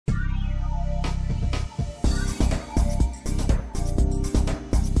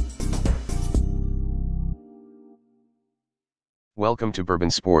Welcome to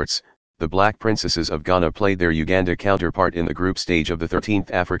Bourbon Sports. The Black Princesses of Ghana played their Uganda counterpart in the group stage of the 13th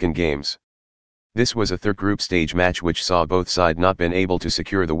African Games. This was a third group stage match which saw both sides not been able to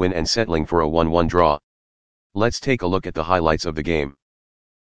secure the win and settling for a 1-1 draw. Let's take a look at the highlights of the game.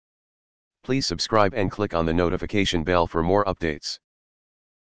 Please subscribe and click on the notification bell for more updates.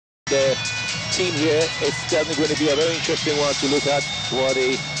 The team here is certainly going to be a very interesting one to look at what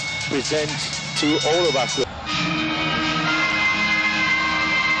they present to all of us.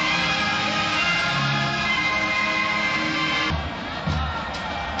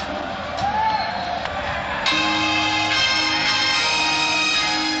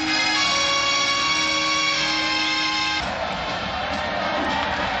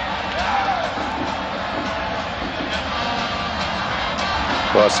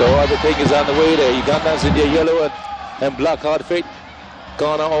 Well, so everything is on the way there. Ugandans in their yellow and black outfit,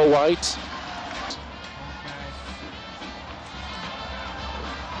 Ghana all white.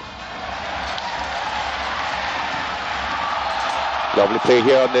 Lovely play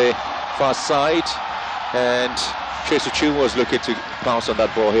here on the far side, and Tracy Chum was looking to bounce on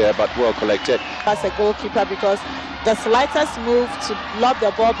that ball here, but well collected. As a goalkeeper, because the slightest move to lob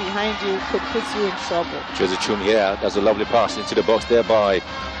the ball behind you could put you in trouble. Tracy Chum here, that's a lovely pass into the box there by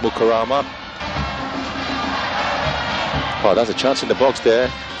Mukarama. Oh, that's a chance in the box there.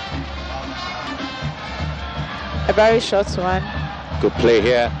 A very short one. Good play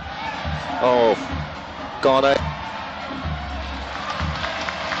here. Oh, Ghana.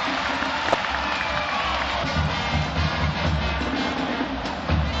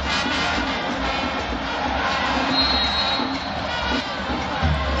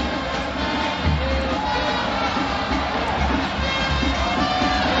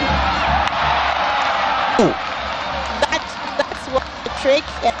 That's what the trick.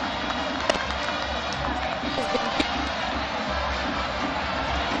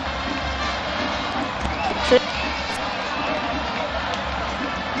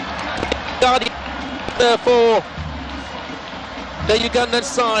 For the Ugandan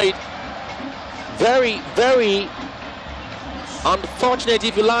side, very unfortunate,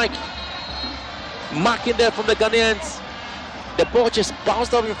 if you like, marking there from the Ghanaians. The ball just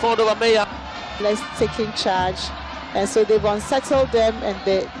bounced off in front of Ameya. Let's taking charge, and so they've unsettled them, and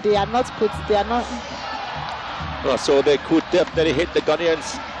they are not. Well, so they could definitely hit the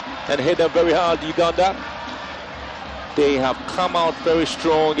Ghanaians and hit them very hard. Uganda, they have come out very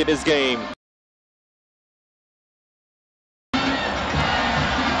strong in this game.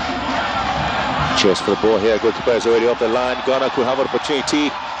 Chase for the ball here. Goalkeeper is already off the line. Ghana could have an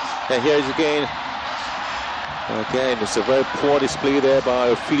opportunity, and here is again. Again, it's a very poor display there by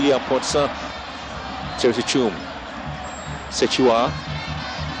Ophelia Ponsa. Tracy Chum, Sechua,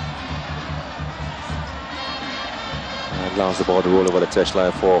 and allows the ball to roll over the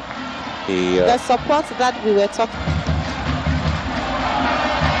touchline for the support that we were talking.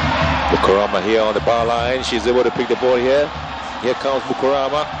 Mukarama here on the bar line. She's able to pick the ball here. Here comes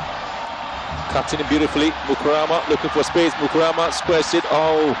Mukarama, cutting it beautifully. Mukarama looking for space. Mukarama squares it.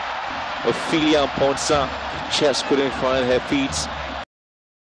 Oh, Ophelia Ponsa just couldn't find her feet.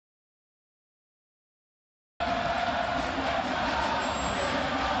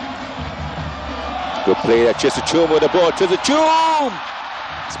 Good play there, Tracy Chum with the ball. Tracy Chum!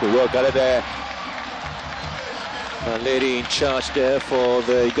 It's been well got it there. A lady in charge there for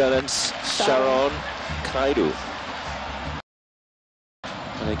the Ugandans, Sharon Kaidu.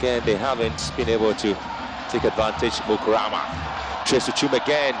 And again, they haven't been able to take advantage. Mukarama. Tracy Chum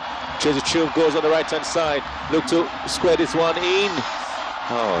again. Tracy Chum goes on the right-hand side. Look to square this one in.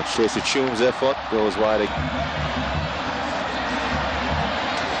 Oh, Tracy Chum's effort goes wide again.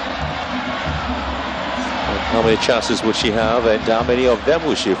 How many chances would she have, and how many of them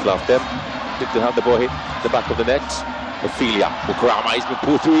will she fluff them? To have the ball hit the back of the net. Ophelia Mukarama has been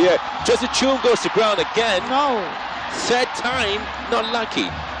pulled through here. Tracy Chum goes to ground again. No. Third time, not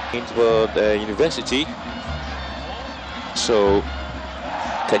lucky. Into the university. So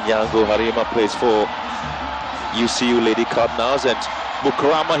Kanyango Harima plays for UCU Lady Cardinals, and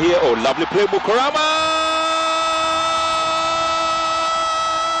Mukarama here. Oh, lovely play, Mukarama!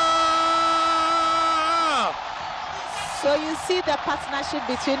 So you see the partnership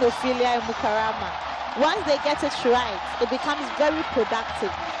between Ophelia and Mukarama. Once they get it right, it becomes very productive.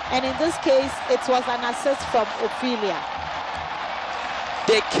 And in this case, it was an assist from Ophelia.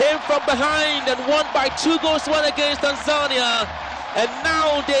 They came from behind and won by 2-1 against Tanzania. And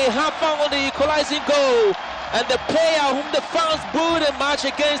now they have found the equalizing goal. And the player whom the fans booed in match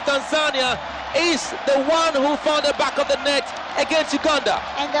against Tanzania is the one who found the back of the net against Uganda.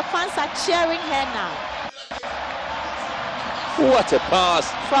 And the fans are cheering her now. What a pass.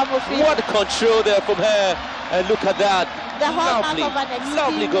 From Ophelia. What control there from her. And look at that. The hallmark Lovely, of an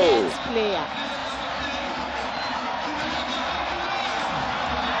lovely goal. experienced player.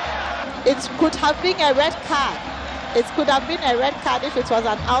 It could have been a red card. It could have been a red card if it was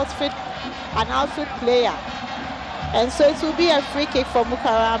an outfit player. And so it will be a free kick for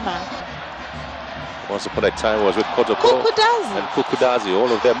Mukarama. Once upon a time was with Kotoko Kukudazi. and Kukudazi,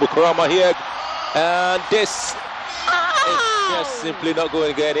 all of them. Mukarama here, and this is just simply not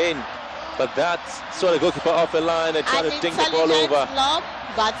going to get in. But that saw the goalkeeper off the line and trying to dink the ball over. Lob,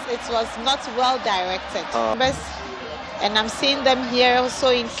 but it was not well directed. And I'm seeing them here also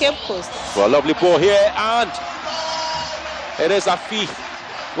in Cape Coast. Well, lovely ball here, and it is Afi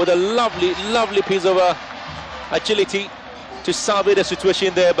with a lovely, lovely piece of agility to salvage the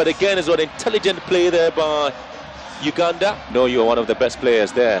situation there. But again, it's an intelligent play there by Uganda. No, you're one of the best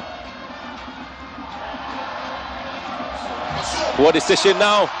players there. What decision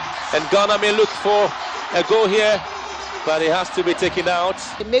now? And Ghana may look for a goal here, but it has to be taken out.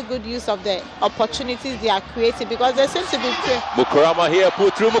 They make good use of the opportunities they are creating because they seem to be... Mukarama here,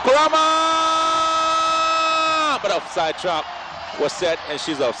 put through Mukarama! But offside trap was set and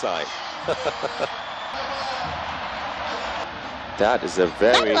she's offside. That is a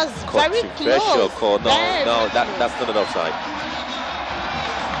very controversial call. No, that's not an offside.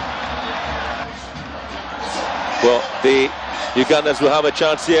 Well, the Ugandans will have a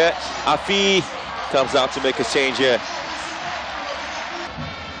chance here. Afi comes out to make a change here.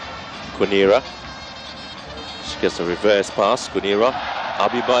 Kunira. She gets a reverse pass. Kunira.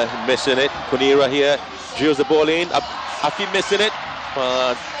 Abiba missing it. Kunira here drills the ball in. Afi missing it.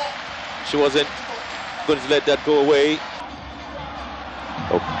 But she wasn't going to let that go away.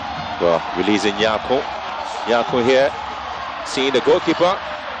 Oh, well, releasing Yako. Yako here. Seeing the goalkeeper.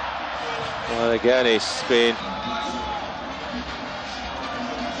 Well, again, it's been...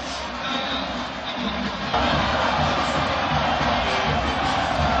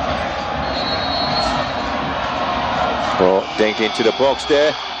 Well, dink into the box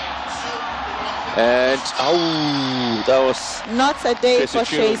there. And, oh, that was... Not a day for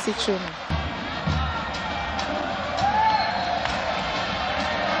Tracy Chum.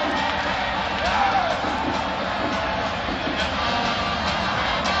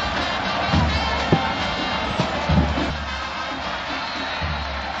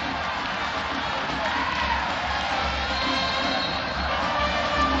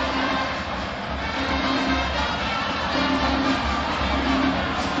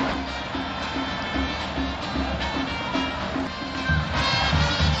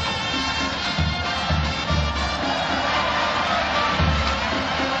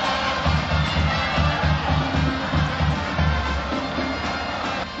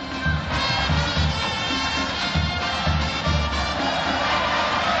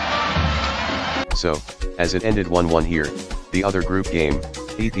 So, as it ended 1-1 here, the other group game,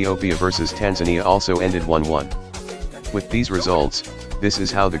 Ethiopia versus Tanzania, also ended 1-1. With these results, this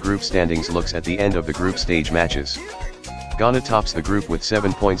is how the group standings looks at the end of the group stage matches. Ghana tops the group with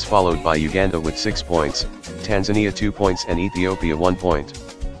 7 points, followed by Uganda with 6 points, Tanzania 2 points and Ethiopia 1 point.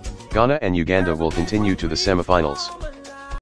 Ghana and Uganda will continue to the semifinals.